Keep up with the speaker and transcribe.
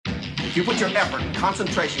If you put your effort and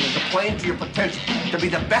concentration into playing to your potential to be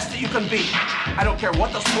the best that you can be, I don't care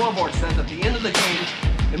what the scoreboard says at the end of the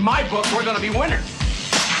game, in my book, we're going to be winners.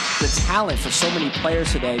 The talent for so many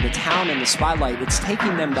players today, the talent in the spotlight, it's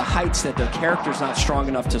taking them to heights that their character's not strong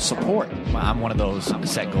enough to support. I'm one of those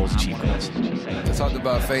set goals, achieve goals. I talked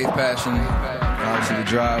about faith, passion, obviously the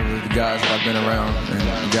drive of the guys that I've been around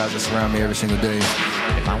and the guys that surround me every single day.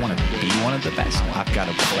 If I want to be one of the best, I've got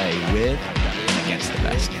to play with and against the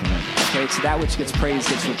best. Okay, so that which gets praised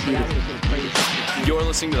gets repeated. You're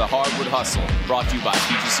listening to The Hardwood Hustle, brought to you by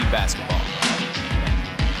PGC Basketball.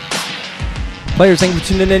 Players, thank you for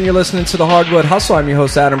tuning in. You're listening to The Hardwood Hustle. I'm your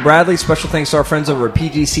host, Adam Bradley. Special thanks to our friends over at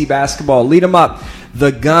PGC Basketball. Lead them up,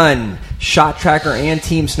 The Gun, Shot Tracker, and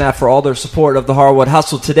Team Snap for all their support of The Hardwood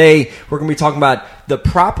Hustle. Today, we're going to be talking about the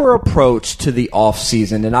proper approach to the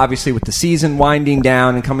off-season. And obviously, with the season winding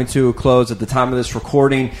down and coming to a close at the time of this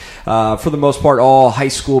recording, for the most part, all high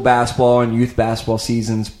school basketball and youth basketball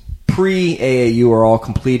seasons pre-AAU are all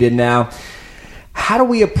completed now. How do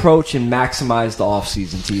we approach and maximize the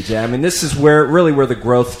offseason, TJ? I mean, this is where the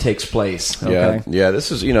growth takes place. Okay? Yeah.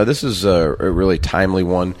 This is a really timely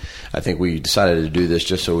one. I think we decided to do this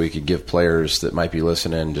just so we could give players that might be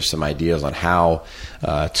listening just some ideas on how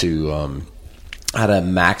to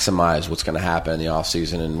maximize what's going to happen in the off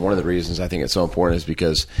season. And one of the reasons I think it's so important is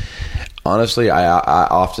because, honestly, I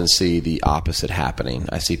often see the opposite happening.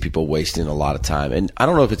 I see people wasting a lot of time. And I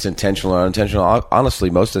don't know if it's intentional or unintentional. Honestly,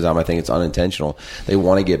 most of the time I think it's unintentional. They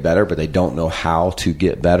want to get better, but they don't know how to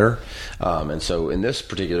get better. And so in this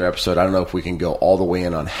particular episode, I don't know if we can go all the way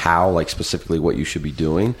in on how, like specifically what you should be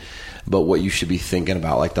doing, but what you should be thinking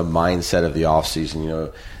about, like the mindset of the off season.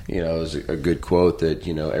 You know, is a good quote that,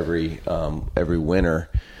 every winter,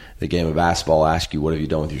 the game of basketball asks you, what have you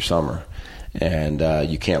done with your summer? And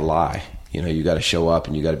you can't lie. You got to show up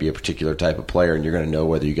and you got to be a particular type of player, and you're going to know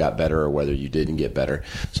whether you got better or whether you didn't get better.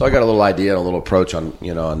 So I got a little idea and a little approach on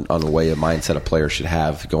the way a mindset a player should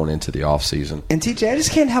have going into the off season. And TJ, I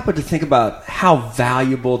just can't help but to think about how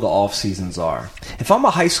valuable the off seasons are. If I'm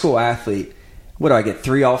a high school athlete, what do I get?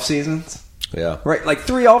 3 off seasons? Yeah. Right, like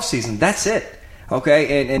 3 off seasons. That's it.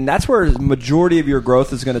 Okay, and that's where the majority of your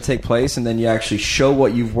growth is going to take place, and then you actually show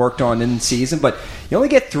what you've worked on in the season. But you only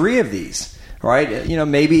get 3 of these, right?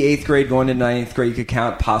 Maybe 8th grade going to 9th grade you could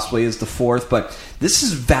count possibly as the 4th, but this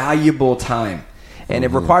is valuable time, and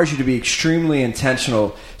it requires you to be extremely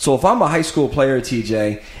intentional. So if I'm a high school player,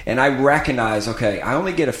 TJ, and I recognize, okay, I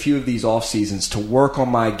only get a few of these off seasons to work on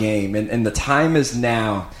my game, and the time is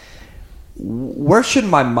now, where should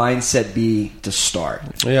my mindset be to start?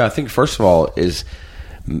 Yeah, I think first of all is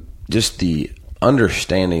just the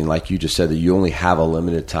understanding, like you just said, that you only have a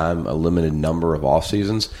limited time, a limited number of off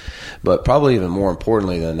seasons. But probably even more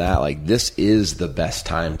importantly than that, like this is the best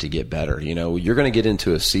time to get better. You're going to get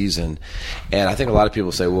into a season, and I think a lot of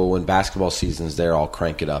people say, well, when basketball season's there, I'll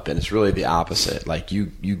crank it up. And it's really the opposite. Like you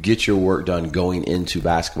get your work done going into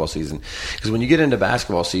basketball season. Because when you get into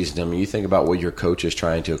basketball season, I mean, you think about what your coach is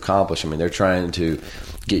trying to accomplish. I mean, they're trying to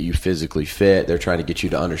get you physically fit. They're trying to get you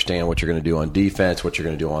to understand what you're going to do on defense, what you're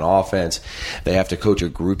going to do on offense. They have to coach a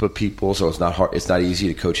group of people, so it's not hard. It's not easy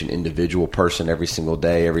to coach an individual person every single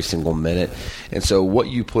day, every single minute. And so what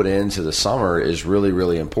you put into the summer is really,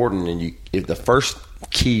 really important. And the first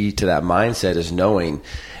key to that mindset is knowing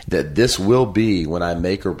that this will be when I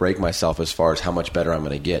make or break myself as far as how much better I'm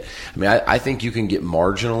going to get. I mean, I think you can get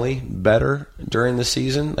marginally better during the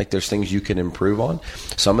season. Like there's things you can improve on.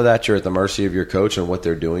 Some of that you're at the mercy of your coach and what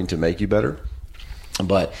they're doing to make you better.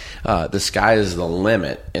 But the sky is the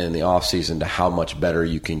limit in the off season to how much better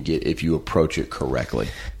you can get if you approach it correctly.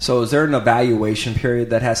 So is there an evaluation period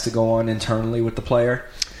that has to go on internally with the player?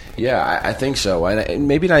 Yeah, I think so. And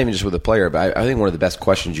maybe not even just with a player, but I think one of the best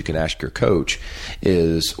questions you can ask your coach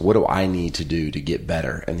is, what do I need to do to get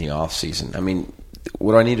better in the off season? I mean,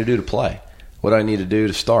 what do I need to do to play? What do I need to do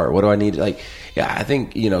to start? What do I need to, I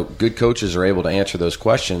think, good coaches are able to answer those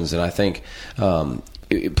questions. And I think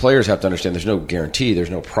players have to understand there's no guarantee, there's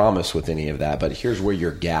no promise with any of that, but here's where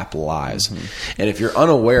your gap lies. And if you're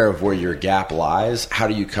unaware of where your gap lies, how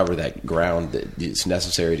do you cover that ground that is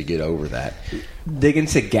necessary to get over that? Dig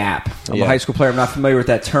into gap. I'm a high school player. I'm not familiar with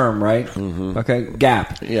that term, right? Okay,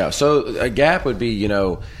 gap. Yeah, so a gap would be,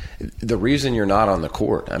 the reason you're not on the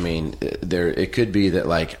court. I mean, it could be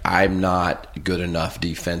that, I'm not good enough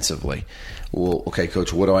defensively. Well, okay,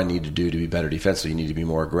 coach, what do I need to do to be better defensively? You need to be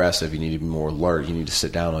more aggressive. You need to be more alert. You need to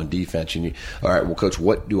sit down on defense. All right, well, coach,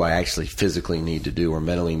 what do I actually physically need to do or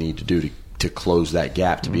mentally need to do to close that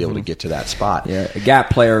gap to be able to get to that spot. Yeah, a gap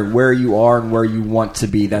player, where you are and where you want to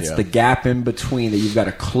be. That's the gap in between that you've got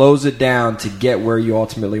to close it down to get where you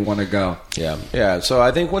ultimately want to go. Yeah. So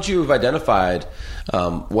I think once you've identified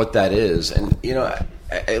what that is, and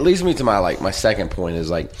it leads me to my second point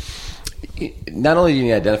is not only do you need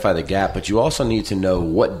to identify the gap, but you also need to know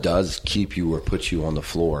what does keep you or put you on the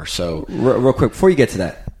floor. So real quick, before you get to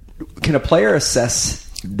that, can a player assess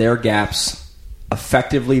their gaps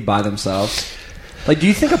effectively by themselves? Do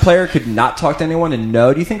you think a player could not talk to anyone and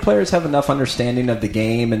know? Do you think players have enough understanding of the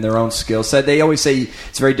game and their own skill set? They always say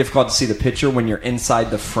it's very difficult to see the picture when you're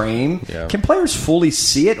inside the frame. Yeah. Can players fully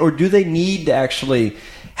see it, or do they need to actually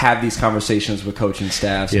have these conversations with coaching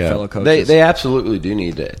staffs and fellow coaches? They absolutely do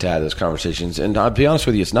need to have those conversations. And I'll be honest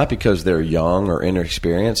with you, it's not because they're young or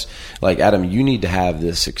inexperienced. Like, Adam, you need to have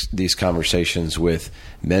these conversations with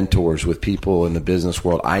mentors, with people in the business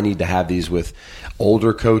world. I need to have these with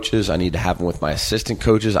older coaches. I need to have them with my assistant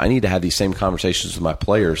coaches. I need to have these same conversations with my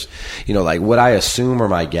players. What I assume are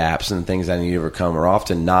my gaps and things I need to overcome are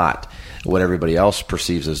often not what everybody else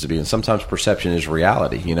perceives as to be. And sometimes perception is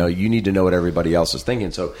reality. You need to know what everybody else is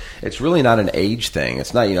thinking. So it's really not an age thing.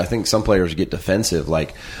 It's not, I think some players get defensive,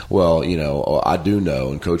 like, well, I do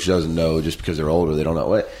know, and coach doesn't know just because they're older. They don't know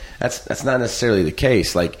what. That's not necessarily the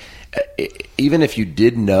case. Like, even if you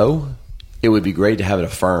did know, it would be great to have it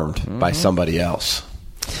affirmed by somebody else.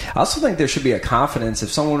 I also think there should be a confidence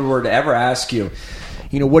if someone were to ever ask you,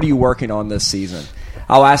 what are you working on this season?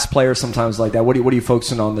 I'll ask players sometimes like that, what are you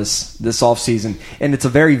focusing on this offseason? And it's a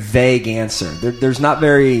very vague answer. There's not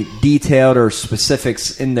very detailed or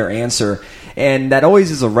specifics in their answer. And that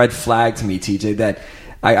always is a red flag to me, TJ, that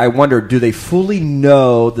I wonder, do they fully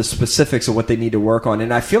know the specifics of what they need to work on?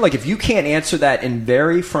 And I feel like if you can't answer that in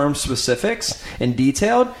very firm specifics and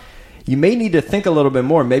detailed, you may need to think a little bit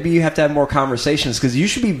more. Maybe you have to have more conversations, because you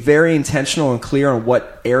should be very intentional and clear on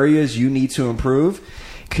what areas you need to improve.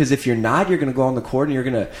 Because if you're not, you're going to go on the court and you're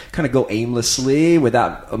going to kind of go aimlessly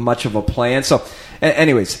without much of a plan. So,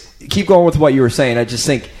 anyways, keep going with what you were saying. I just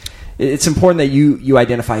think it's important that you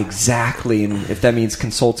identify exactly, and if that means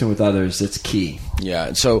consulting with others, it's key. Yeah,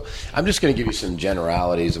 and so I'm just going to give you some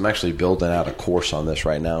generalities. I'm actually building out a course on this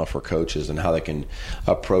right now for coaches and how they can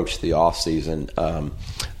approach the off season.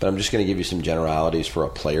 But I'm just going to give you some generalities for a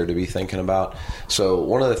player to be thinking about. So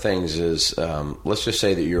one of the things is, let's just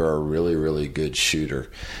say that you're a really, really good shooter.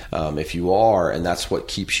 If you are, and that's what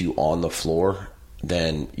keeps you on the floor,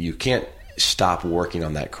 then you can't stop working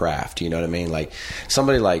on that craft. You know what I mean? Like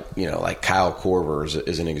somebody like Kyle Korver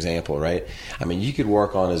is an example, right? I mean, you could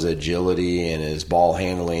work on his agility and his ball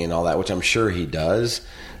handling and all that, which I'm sure he does,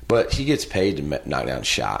 but he gets paid to knock down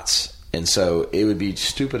shots. And so it would be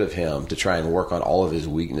stupid of him to try and work on all of his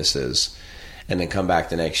weaknesses and then come back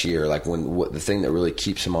the next year. Like the thing that really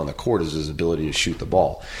keeps him on the court is his ability to shoot the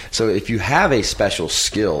ball. So if you have a special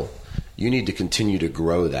skill, you need to continue to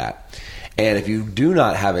grow that. And if you do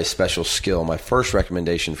not have a special skill, my first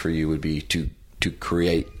recommendation for you would be to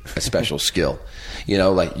create a special skill.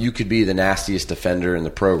 Like you could be the nastiest defender in the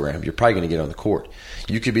program. You're probably going to get on the court.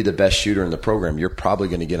 You could be the best shooter in the program. You're probably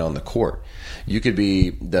going to get on the court. You could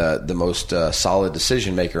be the most solid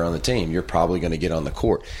decision maker on the team. You're probably going to get on the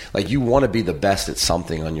court. Like, you want to be the best at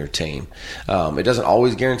something on your team. It doesn't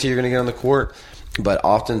always guarantee you're going to get on the court, but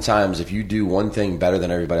oftentimes if you do one thing better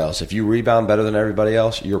than everybody else, if you rebound better than everybody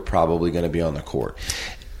else, you're probably going to be on the court.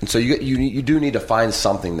 And so you do need to find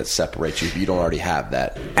something that separates you if you don't already have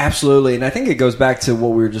that. Absolutely. And I think it goes back to what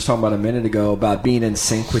we were just talking about a minute ago about being in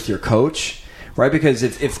sync with your coach, right? Because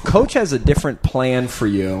if coach has a different plan for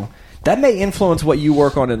you, that may influence what you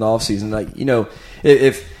work on in the offseason. Like,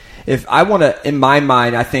 if I want to, in my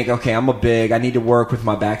mind, I think, okay, I'm a big, I need to work with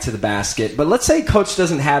my back to the basket. But let's say coach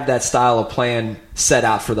doesn't have that style of plan set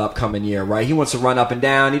out for the upcoming year, right? He wants to run up and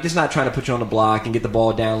down. He's just not trying to put you on the block and get the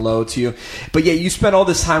ball down low to you. But yet you spend all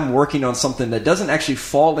this time working on something that doesn't actually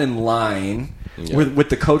fall in line with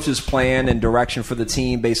the coach's plan and direction for the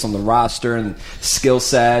team based on the roster and skill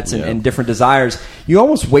sets and different desires. You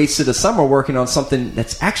almost wasted a summer working on something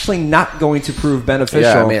that's actually not going to prove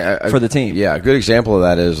beneficial for the team. Yeah, a good example of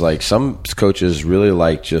that is like some coaches really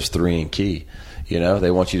like just 3 and key.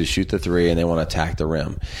 They want you to shoot the 3 and they want to attack the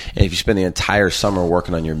rim. And if you spend the entire summer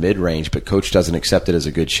working on your mid-range, but coach doesn't accept it as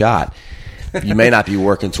a good shot, you may not be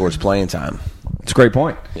working towards playing time. It's a great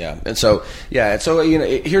point. Yeah. And so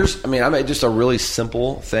here's, I'm just a really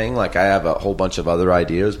simple thing. Like, I have a whole bunch of other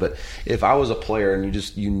ideas, but if I was a player and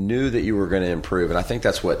you knew that you were going to improve, and I think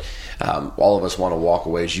that's what all of us want to walk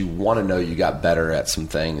away is you want to know you got better at some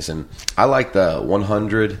things. And I like the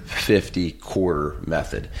 150 quarter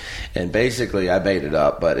method. And basically I made it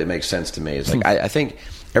up, but it makes sense to me. It's like, I think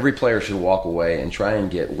every player should walk away and try and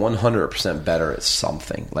get 100% better at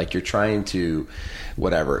something. Like you're trying to,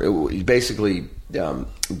 whatever. It basically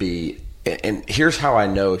be. And here's how I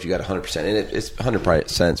know if you got 100%. And it's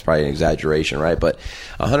 100% is probably an exaggeration, right? But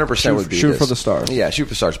 100% would be shoot for the stars. Yeah, shoot for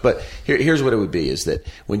the stars. But here's what it would be: is that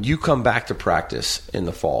when you come back to practice in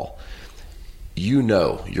the fall, you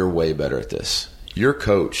know you're way better at this. Your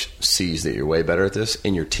coach sees that you're way better at this,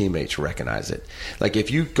 and your teammates recognize it. Like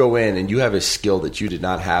if you go in and you have a skill that you did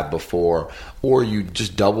not have before, or you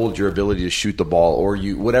just doubled your ability to shoot the ball, or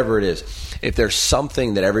you whatever it is, if there's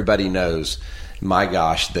something that everybody knows, my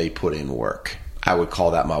gosh, they put in work. I would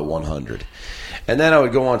call that my 100. And then I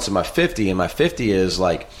would go on to my 50, and my 50 is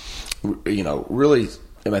like, really.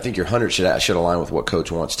 And I think your 100 should align with what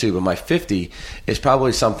Coach wants too. But my 50 is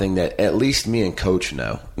probably something that at least me and Coach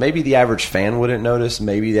know. Maybe the average fan wouldn't notice.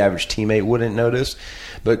 Maybe the average teammate wouldn't notice.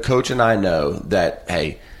 But Coach and I know that,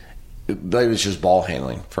 hey, maybe it's just ball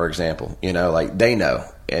handling, for example. Like they know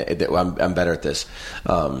that I'm better at this.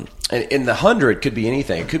 And in the 100 could be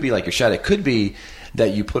anything. It could be like your shot. It could be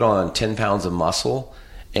that you put on 10 pounds of muscle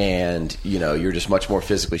and you're just much more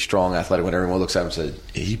physically strong, athletic. When everyone looks at him and says,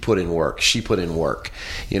 he put in work, she put in work,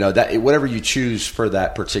 that whatever you choose for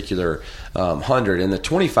that particular 100. And the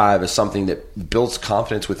 25 is something that builds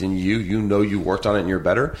confidence within you. You worked on it and you're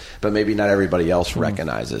better, but maybe not everybody else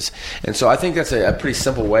recognizes. And so I think that's a pretty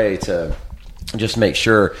simple way to just make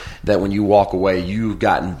sure that when you walk away, you've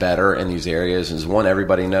gotten better in these areas. Is one,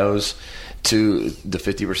 everybody knows. Two, the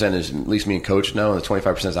 50% is at least me and Coach know, and the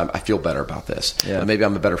 25% is I feel better about this. Yeah. Maybe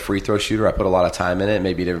I'm a better free throw shooter. I put a lot of time in it.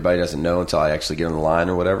 Maybe everybody doesn't know until I actually get on the line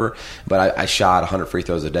or whatever. But I shot 100 free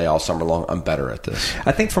throws a day all summer long. I'm better at this.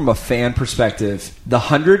 I think from a fan perspective, the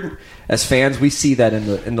 100, as fans, we see that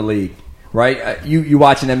in the league. Right? You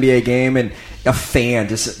watch an NBA game, and a fan,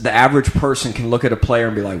 just the average person, can look at a player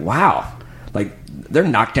and be like, wow. Like, they're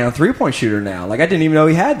knockdown three-point shooter now. Like, I didn't even know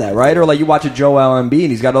he had that, right? Or, like, you watch a Joel Embiid,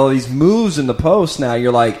 and he's got all these moves in the post now.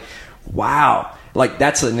 You're like, wow. Like,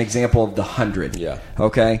 that's an example of the 100. Yeah.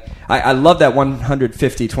 Okay? I love that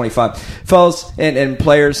 150-25. Fellas and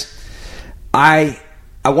players, I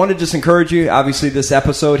want to just encourage you, obviously, this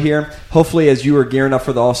episode here. Hopefully, as you are gearing up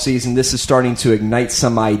for the off-season, this is starting to ignite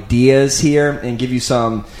some ideas here and give you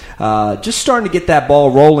some just starting to get that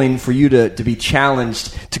ball rolling for you to be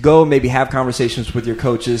challenged to go maybe have conversations with your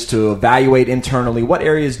coaches to evaluate internally what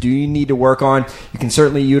areas do you need to work on. You can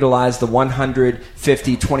certainly utilize the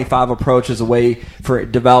 150-25 approach as a way for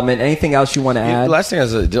development. Anything else you want to add? The last thing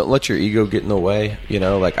is don't let your ego get in the way.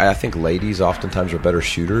 Like I think ladies oftentimes are better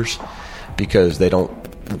shooters because they don't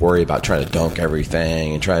worry about trying to dunk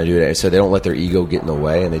everything and trying to do that. So they don't let their ego get in the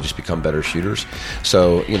way, and they just become better shooters.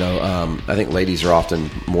 So, I think ladies are often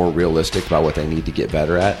more realistic about what they need to get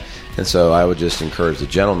better at. And so I would just encourage the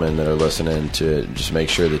gentlemen that are listening to just make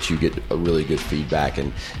sure that you get a really good feedback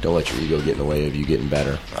and don't let your ego get in the way of you getting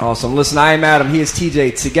better. Awesome. Listen, I am Adam. He is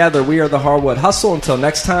TJ. Together, we are the Hardwood Hustle. Until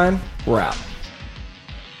next time, we're out.